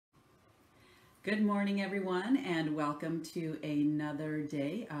Good morning, everyone, and welcome to another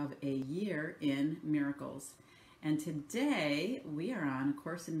day of a year in miracles. And today we are on A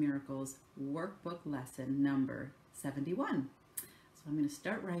Course in Miracles workbook lesson number 71. So I'm going to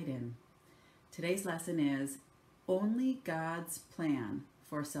start right in. Today's lesson is only God's plan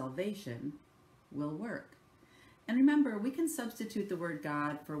for salvation will work. And remember, we can substitute the word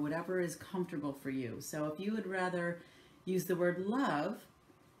God for whatever is comfortable for you. So if you would rather use the word love,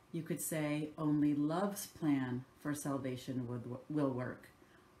 you could say only love's plan for salvation will work,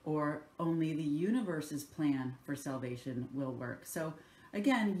 or only the universe's plan for salvation will work. So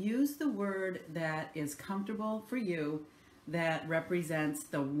again, use the word that is comfortable for you, that represents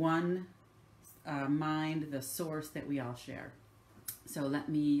the one mind, the source that we all share. So let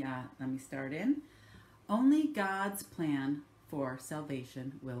me start in. Only God's plan for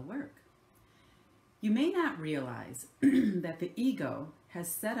salvation will work. You may not realize that the ego has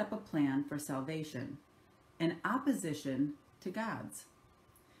set up a plan for salvation in opposition to God's.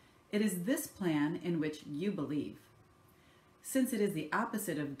 It is this plan in which you believe. Since it is the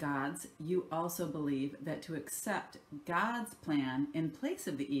opposite of God's, you also believe that to accept God's plan in place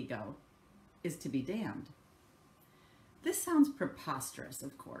of the ego is to be damned. This sounds preposterous,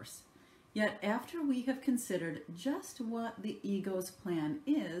 of course. Yet after we have considered just what the ego's plan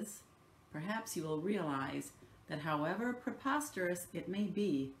is, perhaps you will realize that however preposterous it may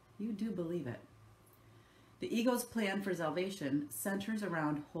be, you do believe it. The ego's plan for salvation centers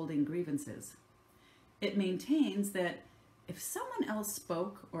around holding grievances. It maintains that if someone else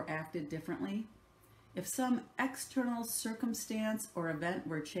spoke or acted differently, if some external circumstance or event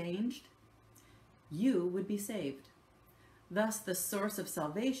were changed, you would be saved. Thus, the source of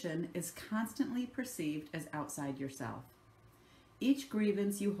salvation is constantly perceived as outside yourself. Each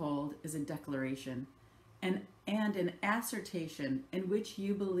grievance you hold is a declaration and an assertion in which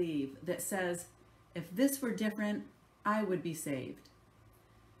you believe that says, if this were different, I would be saved.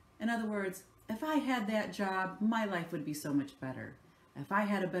 In other words, if I had that job, my life would be so much better. If I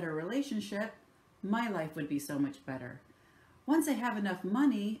had a better relationship, my life would be so much better. Once I have enough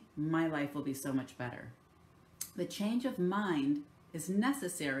money, my life will be so much better. The change of mind is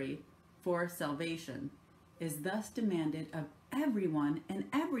necessary for salvation, is thus demanded of everyone and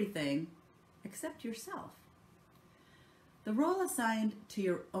everything except yourself. The role assigned to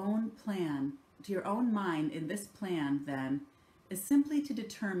your own plan, to your own mind in this plan, then, is simply to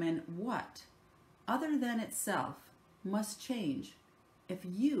determine what, other than itself, must change if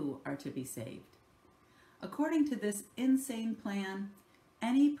you are to be saved. According to this insane plan,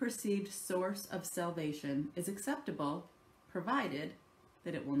 any perceived source of salvation is acceptable, provided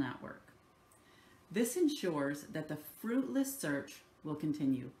that it will not work. This ensures that the fruitless search will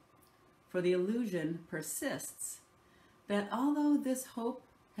continue, for the illusion persists that although this hope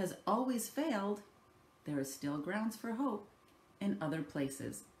has always failed, there is still grounds for hope in other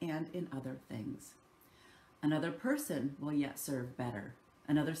places and in other things. Another person will yet serve better.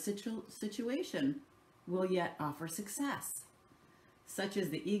 Another situation will yet offer success. Such is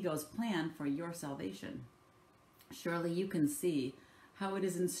the ego's plan for your salvation. Surely you can see how it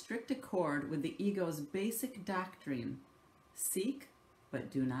is in strict accord with the ego's basic doctrine: seek,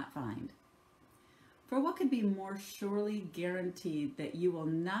 but do not find. For what could be more surely guaranteed that you will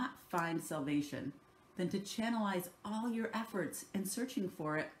not find salvation than to channelize all your efforts in searching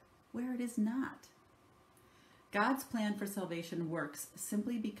for it where it is not? God's plan for salvation works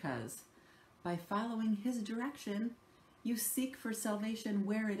simply because, by following His direction, you seek for salvation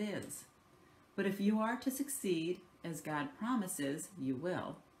where it is. But if you are to succeed, as God promises you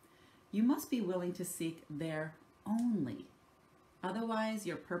will, you must be willing to seek there only. Otherwise,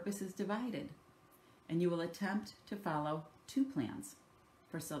 your purpose is divided, and you will attempt to follow two plans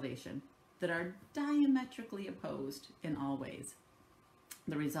for salvation that are diametrically opposed in all ways.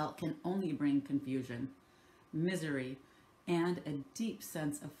 The result can only bring confusion, misery, and a deep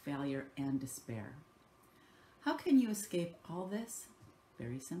sense of failure and despair. How can you escape all this?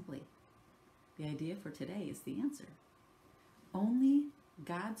 Very simply. The idea for today is the answer. Only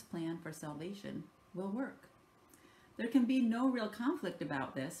God's plan for salvation will work. There can be no real conflict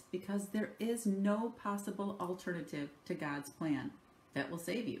about this because there is no possible alternative to God's plan that will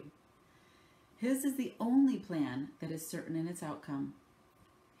save you. His is the only plan that is certain in its outcome.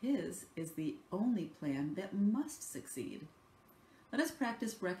 His is the only plan that must succeed. Let us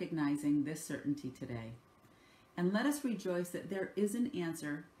practice recognizing this certainty today. And let us rejoice that there is an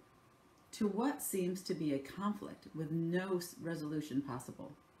answer to what seems to be a conflict with no resolution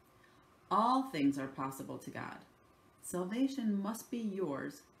possible. All things are possible to God. Salvation must be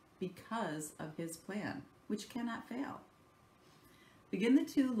yours because of His plan, which cannot fail. Begin the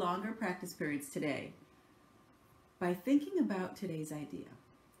 2 longer practice periods today by thinking about today's idea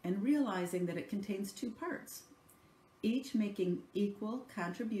and realizing that it contains 2 parts, each making equal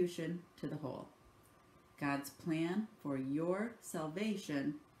contribution to the whole. God's plan for your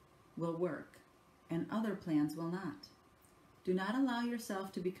salvation will work, and other plans will not. Do not allow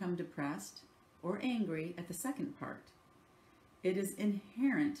yourself to become depressed or angry at the second part. It is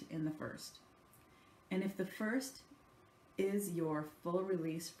inherent in the first. And if the first is your full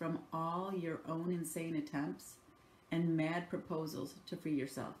release from all your own insane attempts and mad proposals to free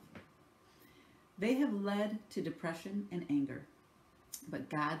yourself, they have led to depression and anger. But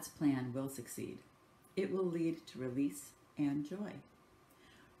God's plan will succeed. It will lead to release and joy.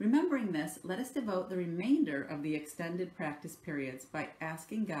 Remembering this, let us devote the remainder of the extended practice periods by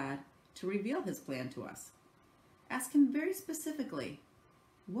asking God to reveal his plan to us. Ask him very specifically,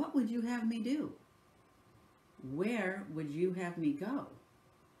 what would you have me do? Where would you have me go?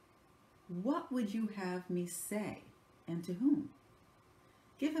 What would you have me say, and to whom?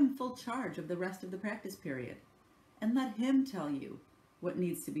 Give him full charge of the rest of the practice period, and let him tell you what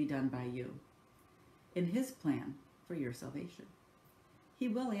needs to be done by you in his plan for your salvation. He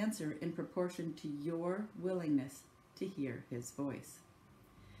will answer in proportion to your willingness to hear his voice.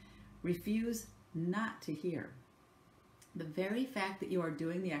 Refuse not to hear. The very fact that you are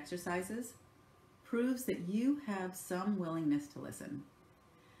doing the exercises proves that you have some willingness to listen.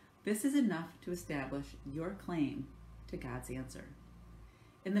 This is enough to establish your claim to God's answer.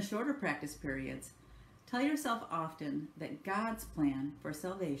 In the shorter practice periods, tell yourself often that God's plan for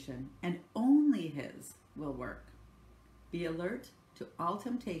salvation and only his will work. Be alert to all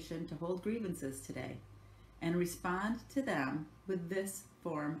temptation to hold grievances today and respond to them with this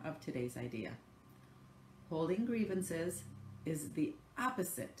form of today's idea. Holding grievances is the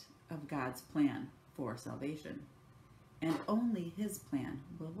opposite of God's plan for salvation, and only his plan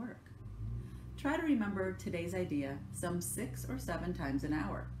will work. Try to remember today's idea some 6 or 7 times an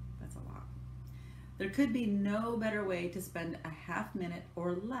hour. That's a lot. There could be no better way to spend a half minute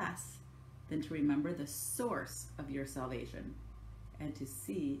or less than to remember the source of your salvation and to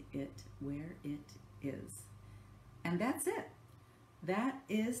see it where it is. And that's it. That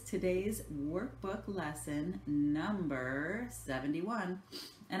is today's workbook lesson number 71.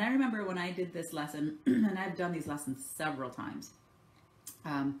 And I remember when I did this lesson, and I've done these lessons several times,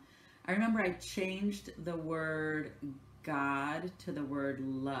 I remember I changed the word God to the word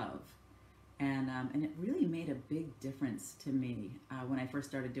love. And it really made a big difference to me when I first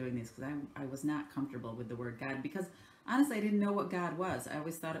started doing these, because I was not comfortable with the word God, because honestly, I didn't know what God was. I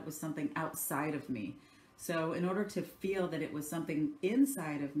always thought it was something outside of me. So in order to feel that it was something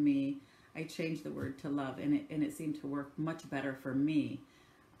inside of me, I changed the word to love, and it seemed to work much better for me.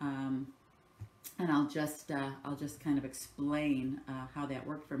 And I'll just kind of explain how that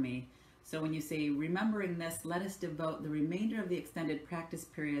worked for me. So when you say, remembering this, let us devote the remainder of the extended practice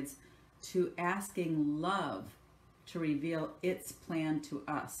periods to asking love to reveal its plan to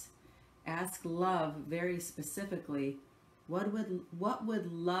us. Ask love very specifically, what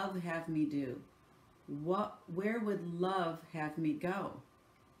would love have me do? Where would love have me go?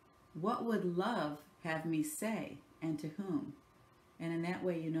 What would love have me say, and to whom? And in that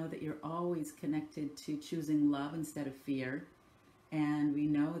way, you know that you're always connected to choosing love instead of fear. And we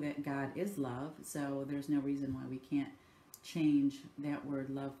know that God is love, so there's no reason why we can't change that word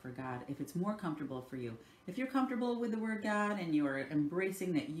love for God if it's more comfortable for you. If you're comfortable with the word God and you're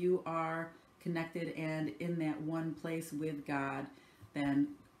embracing that you are connected and in that one place with God, then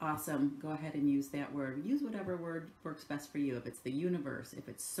awesome. Go ahead and use that word. Use whatever word works best for you. If it's the universe, if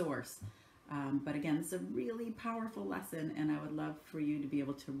it's source. But again, it's a really powerful lesson, and I would love for you to be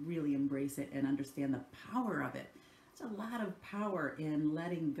able to really embrace it and understand the power of it. There's a lot of power in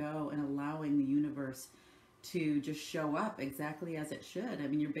letting go and allowing the universe to just show up exactly as it should. I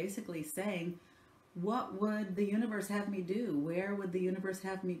mean, you're basically saying, what would the universe have me do? Where would the universe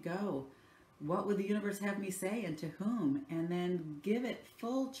have me go? What would the universe have me say, and to whom? And then give it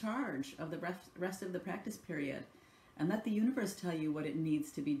full charge of the rest of the practice period. And let the universe tell you what it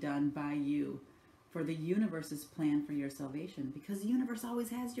needs to be done by you for the universe's plan for your salvation. Because the universe always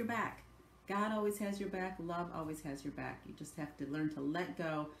has your back. God always has your back. Love always has your back. You just have to learn to let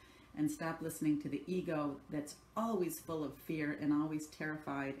go and stop listening to the ego that's always full of fear and always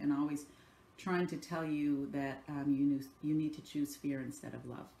terrified and always trying to tell you that you need to choose fear instead of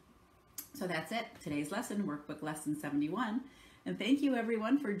love. So that's it. Today's lesson, workbook lesson 71. And thank you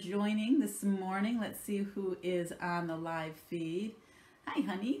everyone for joining this morning. Let's see who is on the live feed. Hi,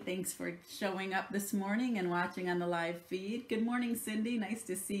 honey. Thanks for showing up this morning and watching on the live feed. Good morning, Cindy. Nice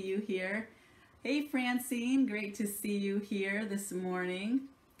to see you here. Hey Francine, great to see you here this morning.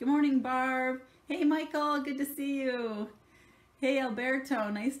 Good morning, Barb. Hey Michael, good to see you. Hey Alberto,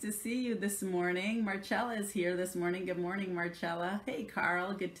 nice to see you this morning. Marcella is here this morning. Good morning, Marcella. Hey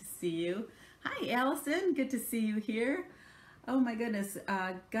Carl, good to see you. Hi Allison, good to see you here. Oh my goodness,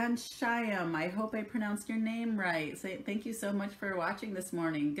 Gunshayam, I hope I pronounced your name right. So thank you so much for watching this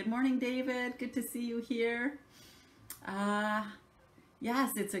morning. Good morning, David, good to see you here.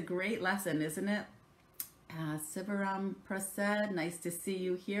 Yes, it's a great lesson, isn't it? Sivaram Prasad, nice to see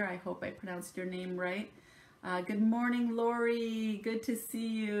you here. I hope I pronounced your name right. Good morning, Lori. Good to see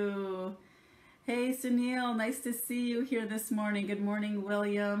you. Hey, Sunil. Nice to see you here this morning. Good morning,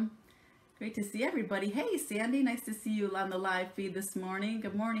 William. Great to see everybody. Hey, Sandy. Nice to see you on the live feed this morning.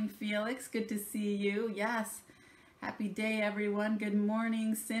 Good morning, Felix. Good to see you. Yes. Happy day, everyone. Good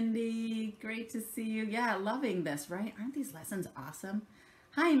morning, Cindy. Great to see you. Yeah, loving this, right? Aren't these lessons awesome?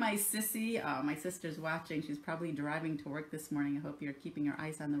 Hi, my sissy. Oh, my sister's watching. She's probably driving to work this morning. I hope you're keeping your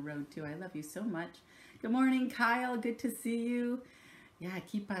eyes on the road, too. I love you so much. Good morning, Kyle. Good to see you. Yeah,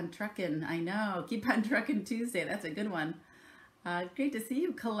 keep on trucking. I know. Keep on trucking Tuesday. That's a good one. Great to see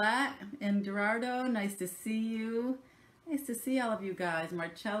you, Colette and Gerardo. Nice to see you. Nice to see all of you guys.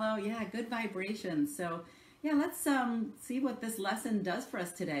 Marcello. Yeah, good vibrations. So, yeah, let's see what this lesson does for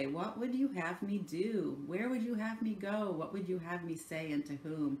us today. What would you have me do? Where would you have me go? What would you have me say and to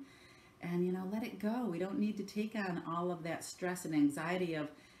whom? And, you know, let it go. We don't need to take on all of that stress and anxiety of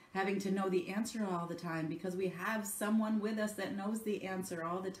having to know the answer all the time, because we have someone with us that knows the answer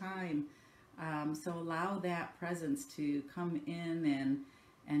all the time. So allow that presence to come in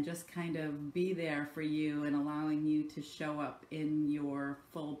and just kind of be there for you, and allowing you to show up in your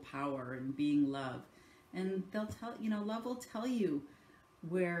full power and being love. And they'll tell, you know, love will tell you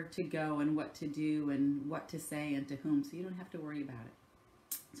where to go and what to do and what to say and to whom, so you don't have to worry about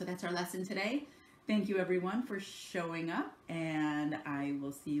it. So that's our lesson today. Thank you everyone for showing up, and I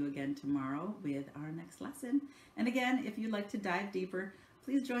will see you again tomorrow with our next lesson. And again, if you'd like to dive deeper,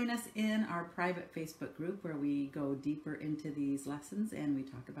 please join us in our private Facebook group where we go deeper into these lessons and we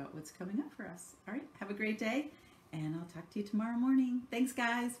talk about what's coming up for us. All right, have a great day, and I'll talk to you tomorrow morning. Thanks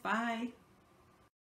guys, bye.